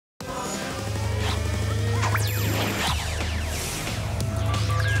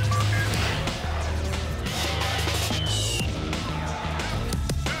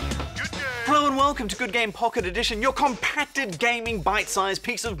welcome to Good Game Pocket Edition, your compacted gaming bite-sized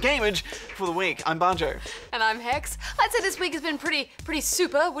piece of gamage for the week. I'm Barjo. And I'm Hex. I'd say this week has been pretty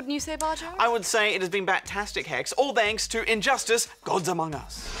super, wouldn't you say, Barjo? I would say it has been bat-tastic, Hex, all thanks to Injustice: Gods Among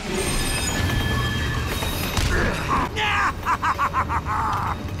Us.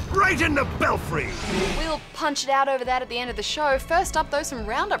 Right in the belfry! We'll punch it out over that at the end of the show. First up, though, some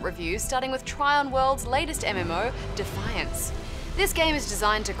roundup reviews, starting with Tryon World's latest MMO, Defiance. This game is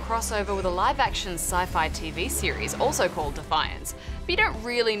designed to cross over with a live-action sci-fi TV series, also called Defiance, but you don't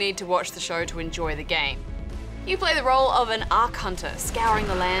really need to watch the show to enjoy the game. You play the role of an Ark Hunter, scouring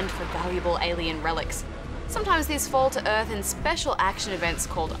the land for valuable alien relics. Sometimes these fall to Earth in special action events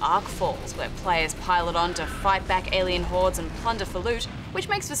called Ark Falls, where players pile it on to fight back alien hordes and plunder for loot, which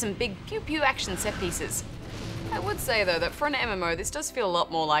makes for some big pew-pew action set pieces. I would say, though, that for an MMO, this does feel a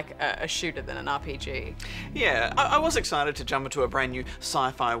lot more like a shooter than an RPG. Yeah, I was excited to jump into a brand new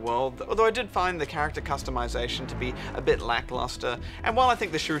sci-fi world, although I did find the character customization to be a bit lackluster. And while I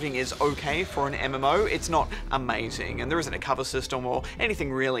think the shooting is okay for an MMO, it's not amazing, and there isn't a cover system or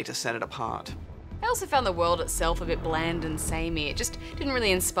anything really to set it apart. I also found the world itself a bit bland and samey. It just didn't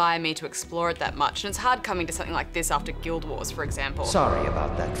really inspire me to explore it that much, and it's hard coming to something like this after Guild Wars, for example. Sorry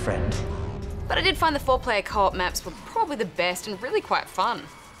about that, friend. But I did find the 4-player co-op maps were probably the best and really quite fun.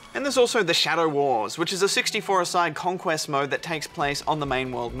 And there's also the Shadow Wars, which is a 64-a-side conquest mode that takes place on the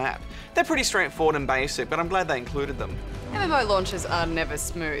main world map. They're pretty straightforward and basic, but I'm glad they included them. MMO launches are never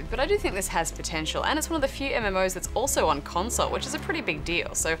smooth, but I do think this has potential, and it's one of the few MMOs that's also on console, which is a pretty big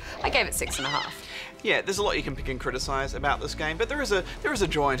deal, so I gave it 6.5. Yeah, there's a lot you can pick and criticize about this game, but there is a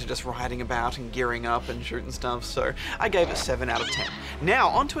joy into just riding about and gearing up and shooting stuff, so I gave it 7 out of 10. Now,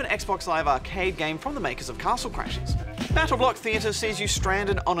 onto an Xbox Live Arcade game from the makers of Castle Crashers. BattleBlock Theatre sees you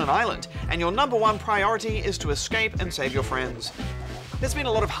stranded on an island, and your #1 priority is to escape and save your friends. There's been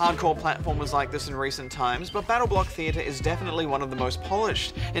a lot of hardcore platformers like this in recent times, but BattleBlock Theatre is definitely one of the most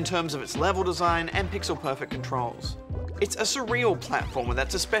polished in terms of its level design and pixel-perfect controls. It's a surreal platformer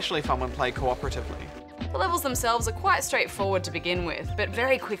that's especially fun when played cooperatively. The levels themselves are quite straightforward to begin with, but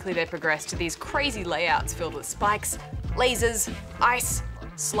very quickly they progress to these crazy layouts filled with spikes, lasers, ice,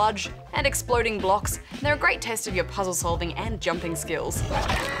 sludge, and exploding blocks, and they're a great test of your puzzle solving and jumping skills.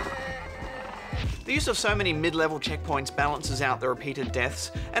 The use of so many mid-level checkpoints balances out the repeated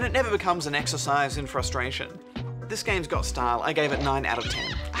deaths, and it never becomes an exercise in frustration. This game's got style. I gave it 9 out of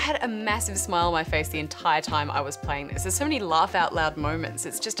 10. I had a massive smile on my face the entire time I was playing this. There's so many laugh-out-loud moments.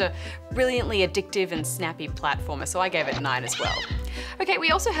 It's just a brilliantly addictive and snappy platformer, so I gave it 9 as well. Okay,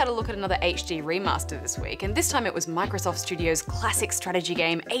 we also had a look at another HD remaster this week, and this time it was Microsoft Studios' classic strategy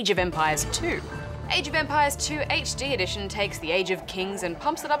game, Age of Empires 2. Age of Empires 2 HD Edition takes the Age of Kings and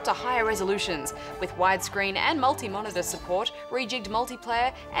pumps it up to higher resolutions, with widescreen and multi-monitor support, rejigged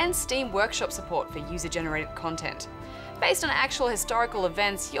multiplayer, and Steam Workshop support for user-generated content. Based on actual historical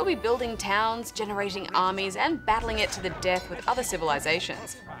events, you'll be building towns, generating armies, and battling it to the death with other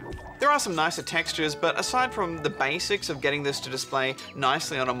civilizations. There are some nicer textures, but aside from the basics of getting this to display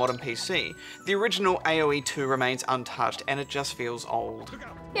nicely on a modern PC, the original AoE 2 remains untouched and it just feels old.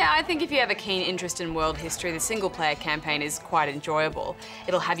 Yeah, I think if you have a keen interest in world history, the single-player campaign is quite enjoyable.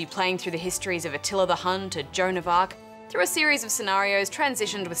 It'll have you playing through the histories of Attila the Hun to Joan of Arc, through a series of scenarios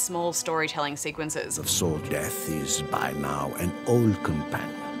transitioned with small storytelling sequences. Of soul death is by now an old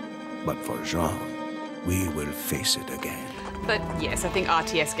companion, but for Jean, we will face it again. But yes, I think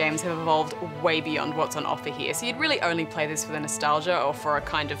RTS games have evolved way beyond what's on offer here, so you'd really only play this for the nostalgia or for a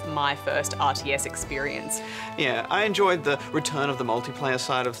kind of my first RTS experience. Yeah, I enjoyed the return of the multiplayer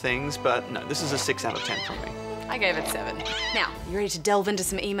side of things, but no, this is a 6 out of 10 from me. I gave it 7. Now, you ready to delve into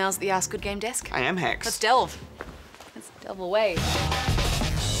some emails at the Ask Good Game desk? I am, Hex. Let's delve. Let's delve away.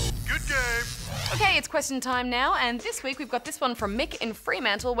 Good game! Okay, it's question time now, and this week we've got this one from Mick in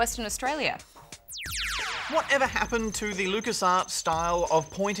Fremantle, Western Australia. Whatever happened to the LucasArts style of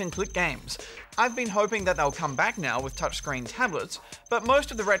point-and-click games? I've been hoping that they'll come back now with touchscreen tablets, but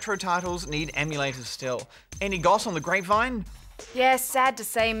most of the retro titles need emulators still. Any goss on the grapevine? Yeah, sad to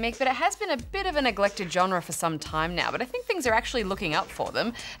say, Mick, but it has been a bit of a neglected genre for some time now, but I think things are actually looking up for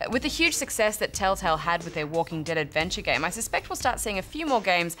them. With the huge success that Telltale had with their Walking Dead adventure game, I suspect we'll start seeing a few more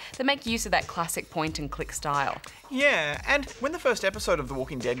games that make use of that classic point-and-click style. Yeah, and when the first episode of the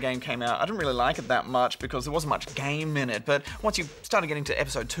Walking Dead game came out, I didn't really like it that much because there wasn't much game in it, but once you started getting to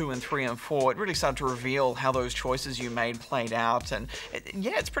episode 2 and 3 and 4, it really started to reveal how those choices you made played out, and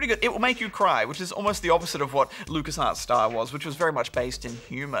yeah, it's pretty good. It will make you cry, which is almost the opposite of what LucasArts style was, which was was very much based in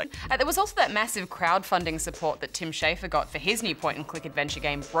humour. There was also that massive crowdfunding support that Tim Schafer got for his new point-and-click adventure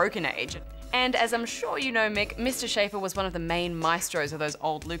game, Broken Age. And as I'm sure you know, Mick, Mr. Schafer was one of the main maestros of those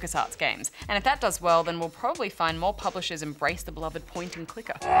old LucasArts games. And if that does well, then we'll probably find more publishers embrace the beloved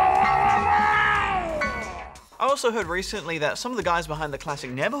point-and-clicker. I also heard recently that some of the guys behind the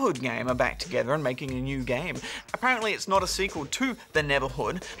classic Neverhood game are back together and making a new game. Apparently it's not a sequel to the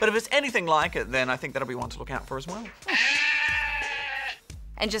Neverhood, but if it's anything like it, then I think that'll be one to look out for as well.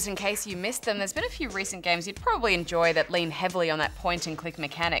 And just in case you missed them, there's been a few recent games you'd probably enjoy that lean heavily on that point-and-click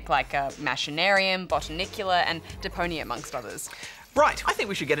mechanic, like Machinarium, Botanicula, and Deponia, amongst others. Right, I think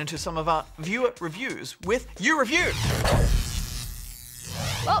we should get into some of our viewer reviews with You Review.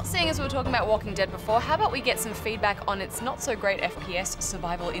 Well, seeing as we were talking about Walking Dead before, how about we get some feedback on its not-so-great FPS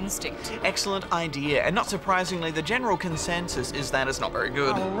survival instinct? Excellent idea, and not surprisingly, the general consensus is that it's not very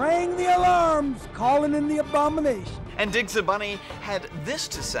good. I rang the alarms, calling in the abomination. And Diggs the Bunny had this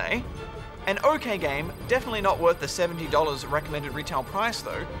to say: an okay game, definitely not worth the $70 recommended retail price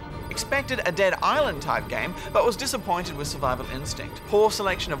though. Expected a Dead Island type game, but was disappointed with survival instinct. Poor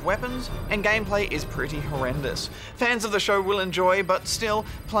selection of weapons, and gameplay is pretty horrendous. Fans of the show will enjoy, but still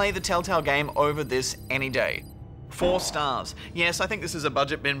play the Telltale game over this any day. 4 stars. Yes, I think this is a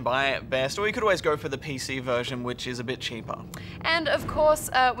budget bin buy at best, or you could always go for the PC version, which is a bit cheaper. And of course,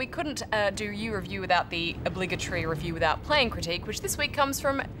 we couldn't do You Review without the obligatory review without playing critique, which this week comes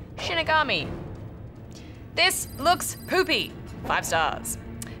from Shinigami. This looks poopy. 5 stars.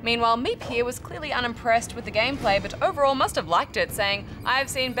 Meanwhile, Meep here was clearly unimpressed with the gameplay, but overall must have liked it, saying, "I've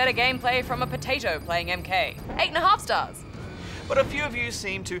seen better gameplay from a potato playing MK." 8.5 stars. But a few of you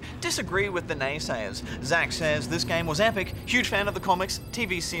seem to disagree with the naysayers. Zach says this game was epic, huge fan of the comics,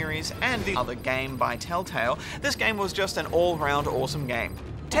 TV series, and the other game by Telltale. This game was just an all-round awesome game.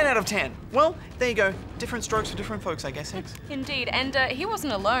 10 out of 10. Well, there you go. Different strokes for different folks, I guess. Indeed, and he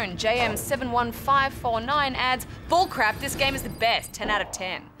wasn't alone. JM71549 adds, "Bullcrap, this game is the best, 10 out of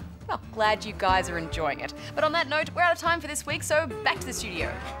 10. Well, glad you guys are enjoying it. But on that note, we're out of time for this week, so back to the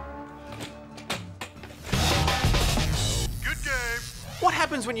studio. Good game. What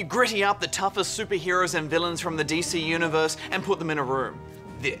happens when you gritty up the toughest superheroes and villains from the DC universe and put them in a room?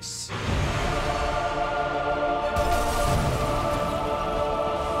 This.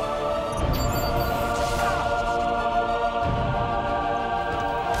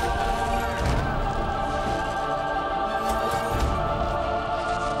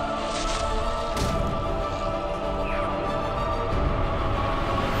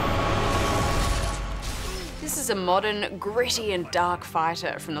 This is a modern, gritty and dark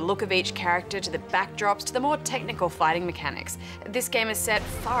fighter, from the look of each character to the backdrops to the more technical fighting mechanics. This game is set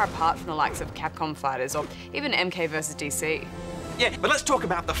far apart from the likes of Capcom fighters or even MK vs DC. Yeah, but let's talk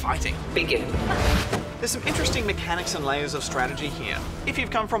about the fighting. Begin. There's some interesting mechanics and layers of strategy here. If you've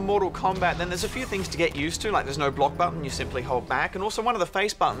come from Mortal Kombat, then there's a few things to get used to, like there's no block button, you simply hold back, and also one of the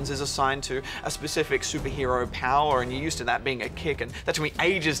face buttons is assigned to a specific superhero power, and you're used to that being a kick, and that took me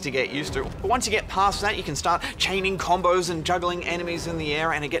ages to get used to. But once you get past that, you can start chaining combos and juggling enemies in the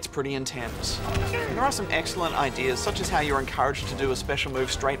air, and it gets pretty intense. There are some excellent ideas, such as how you're encouraged to do a special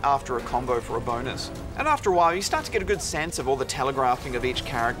move straight after a combo for a bonus. And after a while, you start to get a good sense of all the telegraphing of each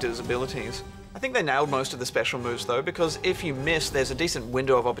character's abilities. I think they nailed most of the special moves though, because if you miss, there's a decent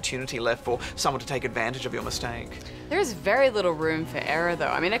window of opportunity left for someone to take advantage of your mistake. There is very little room for error though.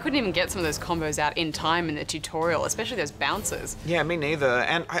 I mean, I couldn't even get some of those combos out in time in the tutorial, especially those bouncers. Yeah, me neither.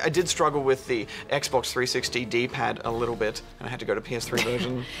 And I did struggle with the Xbox 360 D-pad a little bit, and I had to go to PS3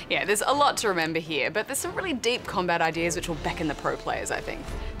 version. Yeah, there's a lot to remember here, but there's some really deep combat ideas which will beckon the pro players, I think.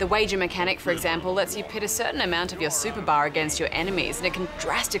 The wager mechanic, for example, lets you pit a certain amount of your super bar against your enemies, and it can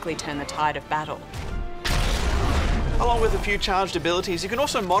drastically turn the tide of battle. Along with a few charged abilities, you can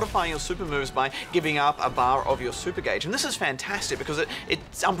also modify your super moves by giving up a bar of your super gauge. And this is fantastic because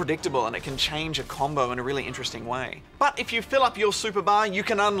it's unpredictable and it can change a combo in a really interesting way. But if you fill up your super bar, you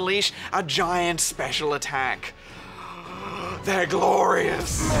can unleash a giant special attack. They're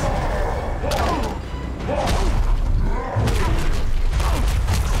glorious.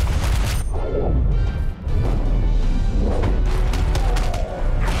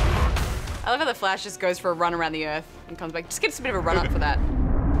 I love how the Flash just goes for a run around the Earth and comes back. Just gets a bit of a run up for that.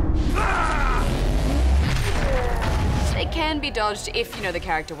 they can be dodged if you know the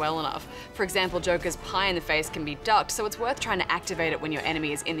character well enough. For example, Joker's pie in the face can be ducked, so it's worth trying to activate it when your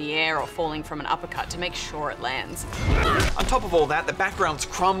enemy is in the air or falling from an uppercut to make sure it lands. On top of all that, the backgrounds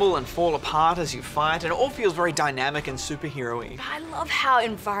crumble and fall apart as you fight, and it all feels very dynamic and superhero-y. I love how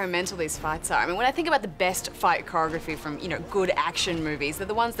environmental these fights are. I mean, when I think about the best fight choreography from, you know, good action movies, they're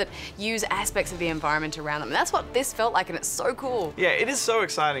the ones that use aspects of the environment around them. And that's what this felt like, and it's so cool. Yeah, it is so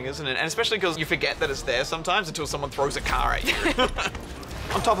exciting, isn't it? And especially because you forget that it's there sometimes until someone throws a car at you.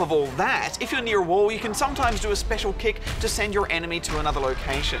 On top of all that, if you're near a wall, you can sometimes do a special kick to send your enemy to another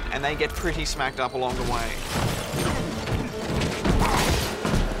location, and they get pretty smacked up along the way.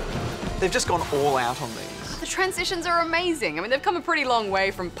 They've just gone all out on these. The transitions are amazing. I mean, they've come a pretty long way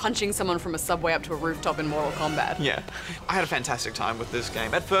from punching someone from a subway up to a rooftop in Mortal Kombat. Yeah, I had a fantastic time with this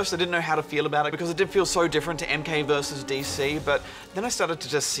game. At first, I didn't know how to feel about it because it did feel so different to MK versus DC, but then I started to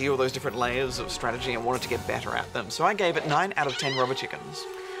just see all those different layers of strategy and wanted to get better at them. So I gave it 9 out of 10 rubber chickens.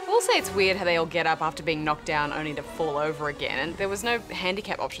 I will say it's weird how they all get up after being knocked down only to fall over again, and there was no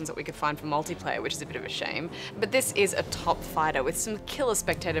handicap options that we could find for multiplayer, which is a bit of a shame. But this is a top fighter with some killer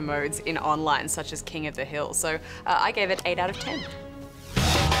spectator modes in online, such as King of the Hill, so I gave it 8 out of 10.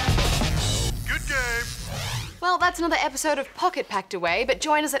 Good game. Well, that's another episode of Pocket Packed Away, but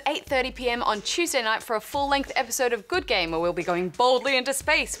join us at 8:30 PM on Tuesday night for a full-length episode of Good Game, where we'll be going boldly into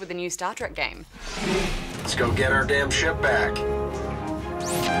space with a new Star Trek game. Let's go get our damn ship back.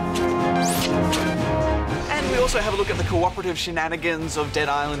 And we also have a look at the cooperative shenanigans of Dead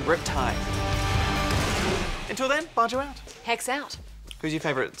Island Riptide. Until then, barge you out. Hex out. Who's your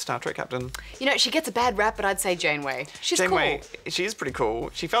favourite Star Trek captain? You know, she gets a bad rap, but I'd say Janeway. She's cool. Janeway, she is pretty cool.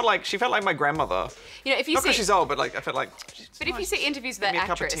 She felt like my grandmother. You know, if you Not see, because she's old, but like I felt like. But if you see interviews with Give that me a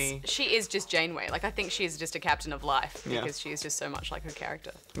cup of actress, tea. she is just Janeway. Like, I think she is just a captain of life Yeah. because she is just so much like her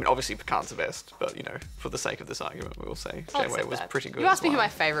character. I mean, obviously Picard's the best, but you know, for the sake of this argument, we will say I'll Janeway accept was that. pretty good. You asked me as who well. my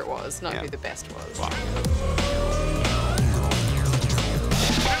favourite was, not Yeah. who the best was. Wow.